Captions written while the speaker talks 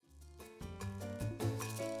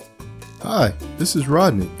Hi, this is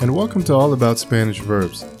Rodney, and welcome to All About Spanish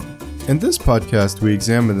Verbs. In this podcast, we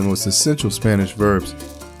examine the most essential Spanish verbs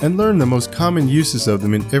and learn the most common uses of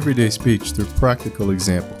them in everyday speech through practical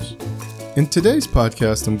examples. In today's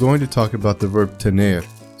podcast, I'm going to talk about the verb tener,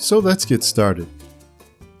 so let's get started.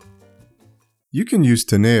 You can use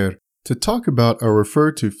tener to talk about or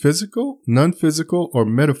refer to physical, non-physical, or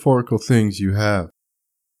metaphorical things you have.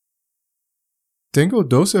 Tengo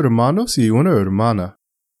dos hermanos y una hermana.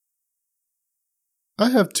 I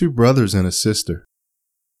have two brothers and a sister.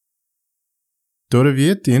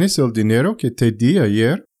 ¿Todavía tienes el dinero que te di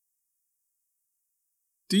ayer?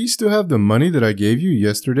 Do you still have the money that I gave you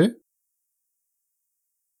yesterday?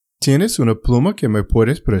 ¿Tienes una pluma que me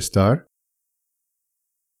puedes prestar?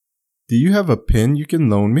 Do you have a pen you can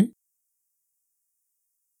loan me?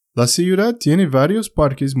 La ciudad tiene varios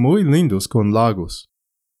parques muy lindos con lagos.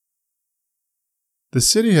 The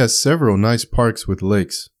city has several nice parks with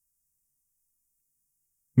lakes.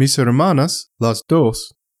 Mis hermanas, las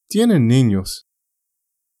dos, tienen niños.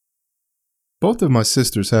 Both of my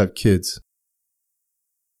sisters have kids.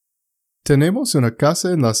 Tenemos una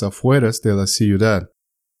casa en las afueras de la ciudad.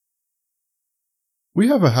 We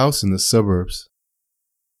have a house in the suburbs.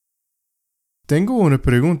 Tengo una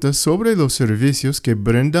pregunta sobre los servicios que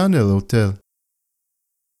brindan el hotel.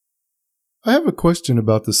 I have a question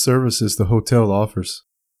about the services the hotel offers.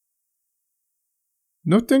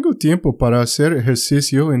 No tengo tiempo para hacer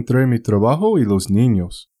ejercicio entre mi trabajo y los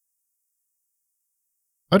niños.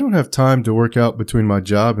 I don't have time to work out between my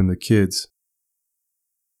job and the kids.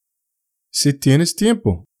 Si tienes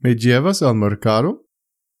tiempo, ¿me llevas al mercado?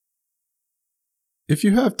 If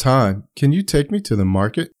you have time, can you take me to the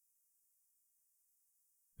market?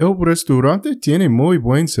 El restaurante tiene muy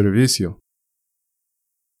buen servicio.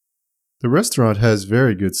 The restaurant has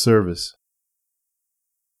very good service.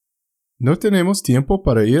 No tenemos tiempo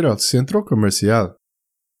para ir al centro comercial.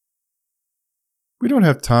 We don't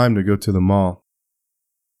have time to go to the mall.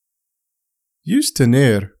 Use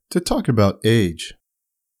tener to talk about age.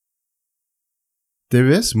 Te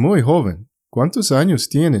ves muy joven. ¿Cuántos años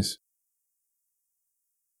tienes?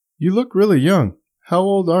 You look really young. How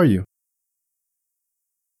old are you?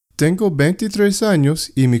 Tengo 23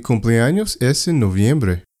 años y mi cumpleaños es en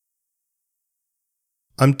noviembre.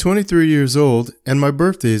 I'm 23 years old and my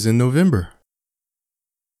birthday is in November.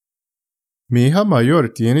 Mi hija mayor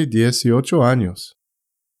tiene 18 años.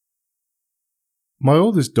 My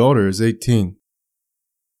oldest daughter is 18.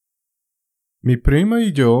 Mi prima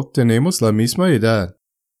y yo tenemos la misma edad.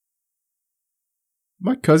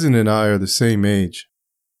 My cousin and I are the same age.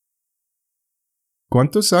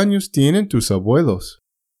 ¿Cuántos años tienen tus abuelos?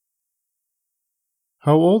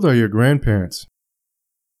 How old are your grandparents?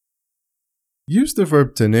 Use the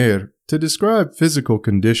verb tener to describe physical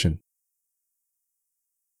condition.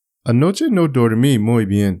 Anoche no dormí muy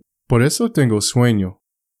bien, por eso tengo sueño.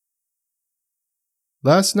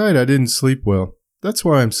 Last night I didn't sleep well, that's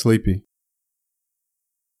why I'm sleepy.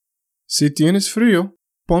 Si tienes frío,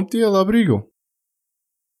 ponte el abrigo.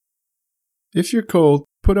 If you're cold,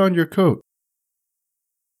 put on your coat.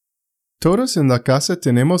 Todos en la casa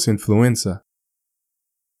tenemos influenza.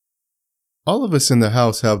 All of us in the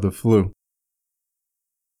house have the flu.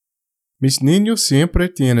 Mis niños siempre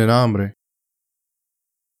tienen hambre.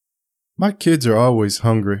 My kids are always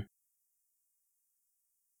hungry.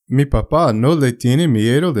 Mi papá no le tiene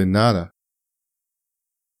miedo de nada.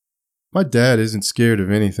 My dad isn't scared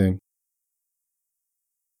of anything.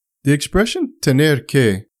 The expression tener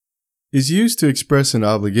que is used to express an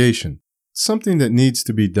obligation, something that needs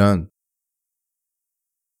to be done.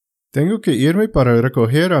 Tengo que irme para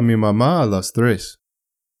recoger a mi mamá a las 3.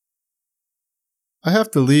 I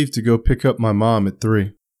have to leave to go pick up my mom at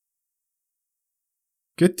 3.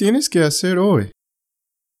 ¿Qué tienes que hacer hoy?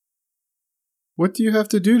 What do you have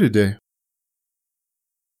to do today?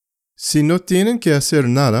 Si no tienen que hacer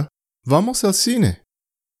nada, vamos al cine.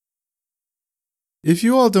 If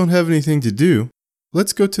you all don't have anything to do,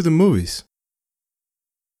 let's go to the movies.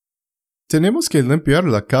 Tenemos que limpiar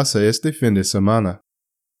la casa este fin de semana.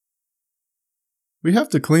 We have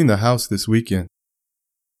to clean the house this weekend.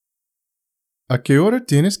 ¿A qué hora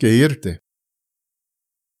tienes que irte?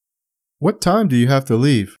 What time do you have to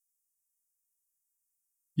leave?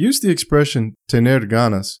 Use the expression tener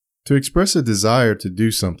ganas to express a desire to do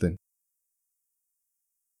something.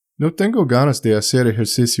 No tengo ganas de hacer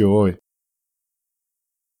ejercicio hoy.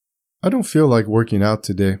 I don't feel like working out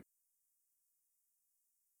today.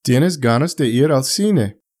 ¿Tienes ganas de ir al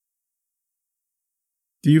cine?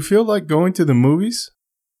 Do you feel like going to the movies?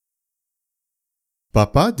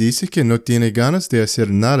 Papá dice que no tiene ganas de hacer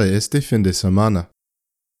nada este fin de semana.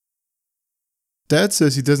 Dad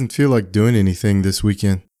says he doesn't feel like doing anything this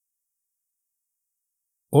weekend.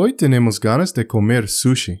 Hoy tenemos ganas de comer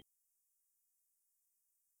sushi.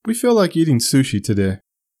 We feel like eating sushi today.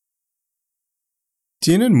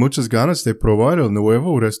 Tienen muchas ganas de probar el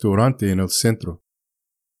nuevo restaurante en el centro.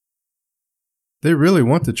 They really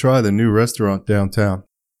want to try the new restaurant downtown.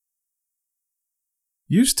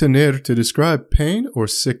 Use tener to describe pain or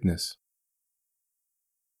sickness.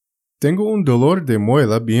 Tengo un dolor de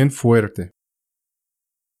muela bien fuerte.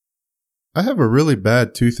 I have a really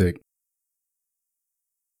bad toothache.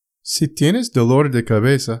 Si tienes dolor de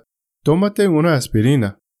cabeza, tómate una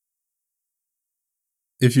aspirina.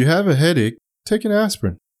 If you have a headache, take an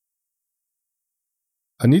aspirin.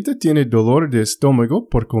 Anita tiene dolor de estómago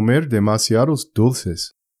por comer demasiados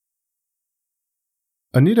dulces.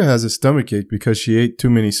 Anita has a stomachache because she ate too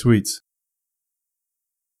many sweets.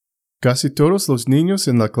 Casi todos los niños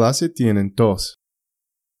en la clase tienen tos.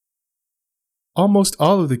 Almost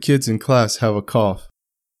all of the kids in class have a cough.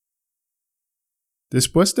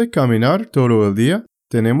 Después de caminar todo el día,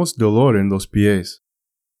 tenemos dolor en los pies.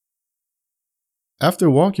 After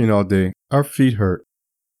walking all day, our feet hurt.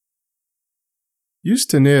 Use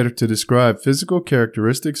tener to describe physical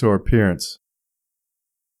characteristics or appearance.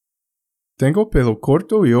 Tengo pelo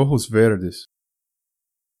corto y ojos verdes.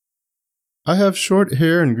 I have short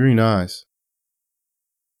hair and green eyes.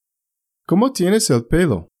 ¿Cómo tienes el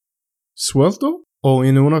pelo? ¿Suelto o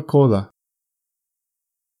en una cola?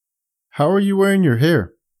 How are you wearing your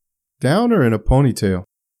hair? Down or in a ponytail?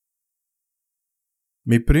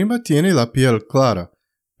 Mi prima tiene la piel clara,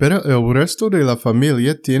 pero el resto de la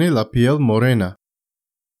familia tiene la piel morena.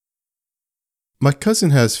 My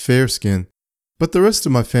cousin has fair skin, but the rest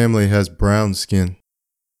of my family has brown skin.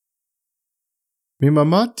 Mi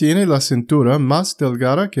mamá tiene la cintura más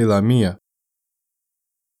delgada que la mía.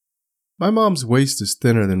 My mom's waist is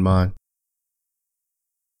thinner than mine.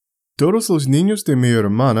 Todos los niños de mi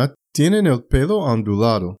hermana tienen el pelo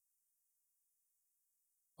ondulado.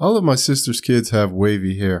 All of my sister's kids have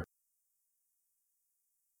wavy hair.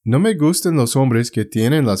 No me gustan los hombres que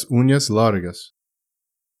tienen las uñas largas.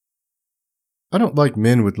 I don't like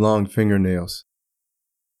men with long fingernails.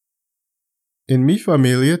 En mi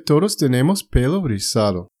familia todos tenemos pelo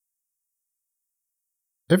rizado.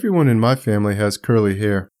 Everyone in my family has curly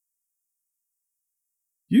hair.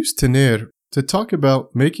 Use tener to talk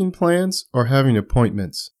about making plans or having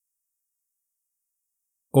appointments.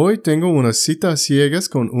 Hoy tengo una cita a ciegas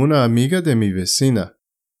con una amiga de mi vecina.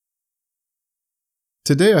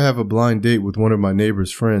 Today I have a blind date with one of my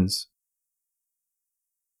neighbor's friends.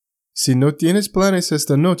 Si no tienes planes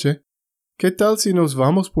esta noche, ¿qué tal si nos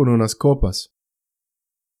vamos por unas copas?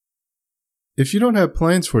 If you don't have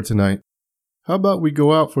plans for tonight, how about we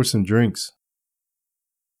go out for some drinks?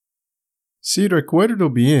 Si recuerdo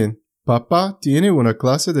bien, papá tiene una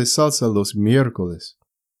clase de salsa los miércoles.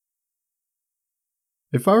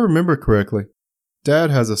 If I remember correctly, Dad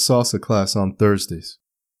has a salsa class on Thursdays.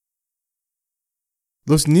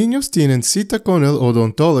 Los niños tienen cita con el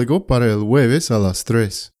odontólogo para el jueves a las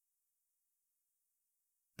 3.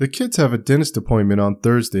 The kids have a dentist appointment on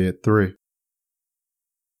Thursday at 3.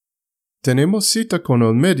 Tenemos cita con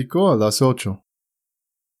el médico a las 8.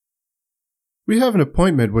 We have an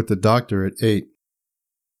appointment with the doctor at 8.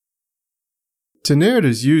 Tener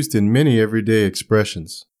is used in many everyday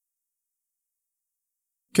expressions.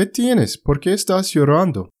 ¿Qué tienes? ¿Por qué estás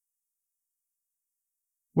llorando?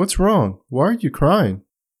 What's wrong? Why are you crying?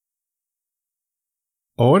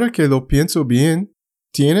 Ahora que lo pienso bien,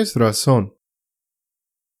 tienes razón.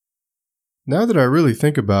 Now that I really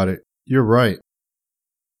think about it, you're right.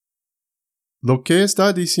 Lo que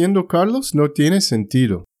está diciendo Carlos no tiene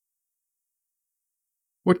sentido.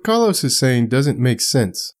 What Carlos is saying doesn't make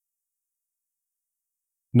sense.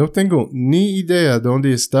 No tengo ni idea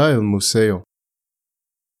dónde está el museo.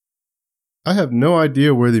 I have no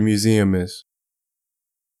idea where the museum is.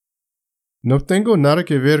 No tengo nada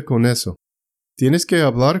que ver con eso. Tienes que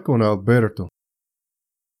hablar con Alberto.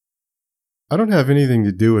 I don't have anything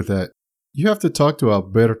to do with that. You have to talk to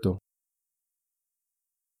Alberto.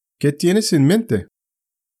 ¿Qué tienes en mente?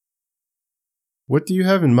 What do you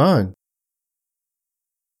have in mind?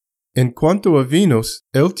 En cuanto a vinos,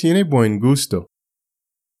 él tiene buen gusto.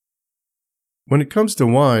 When it comes to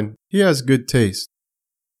wine, he has good taste.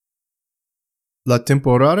 La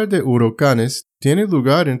temporada de huracanes tiene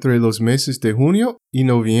lugar entre los meses de junio y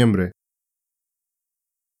noviembre.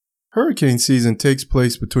 Hurricane season takes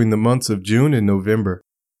place between the months of June and November.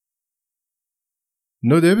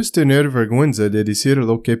 No debes tener vergüenza de decir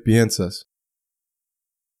lo que piensas.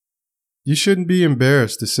 You shouldn't be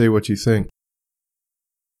embarrassed to say what you think.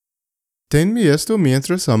 Tenme esto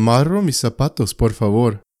mientras amarro mis zapatos, por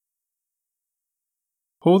favor.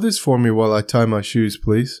 Hold this for me while I tie my shoes,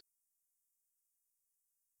 please.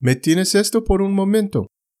 ¿Me tienes esto por un momento?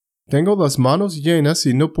 Tengo las manos llenas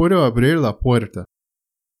y no puedo abrir la puerta.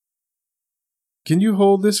 Can you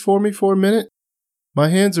hold this for me for a minute? My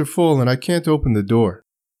hands are full and I can't open the door.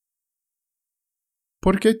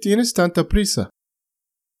 ¿Por qué tienes tanta prisa?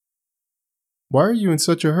 Why are you in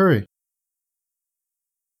such a hurry?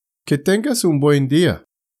 Que tengas un buen día.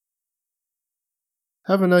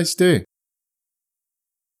 Have a nice day.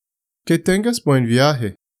 Que tengas buen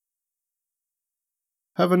viaje.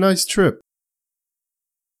 Have a nice trip.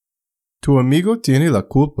 Tu amigo tiene la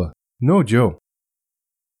culpa, no yo.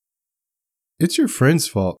 It's your friend's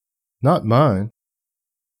fault, not mine.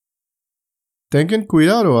 Tengan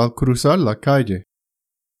cuidado al cruzar la calle.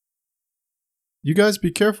 You guys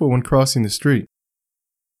be careful when crossing the street.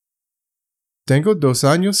 Tengo 2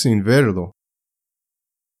 años sin verlo.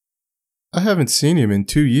 I haven't seen him in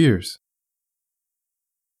 2 years.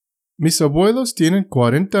 Mis abuelos tienen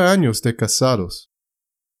 40 años de casados.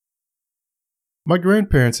 My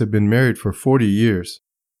grandparents have been married for 40 years.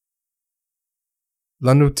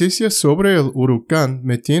 La noticia sobre el huracán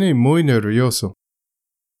me tiene muy nervioso.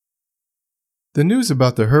 The news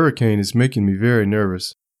about the hurricane is making me very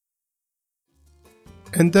nervous.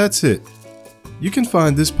 And that's it. You can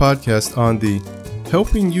find this podcast on the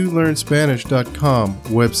helpingyoulearnspanish.com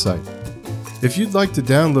website. If you'd like to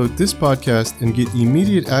download this podcast and get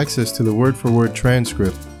immediate access to the word-for-word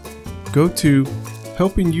transcript, go to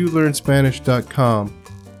helpingyoulearnspanish.com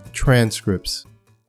transcripts.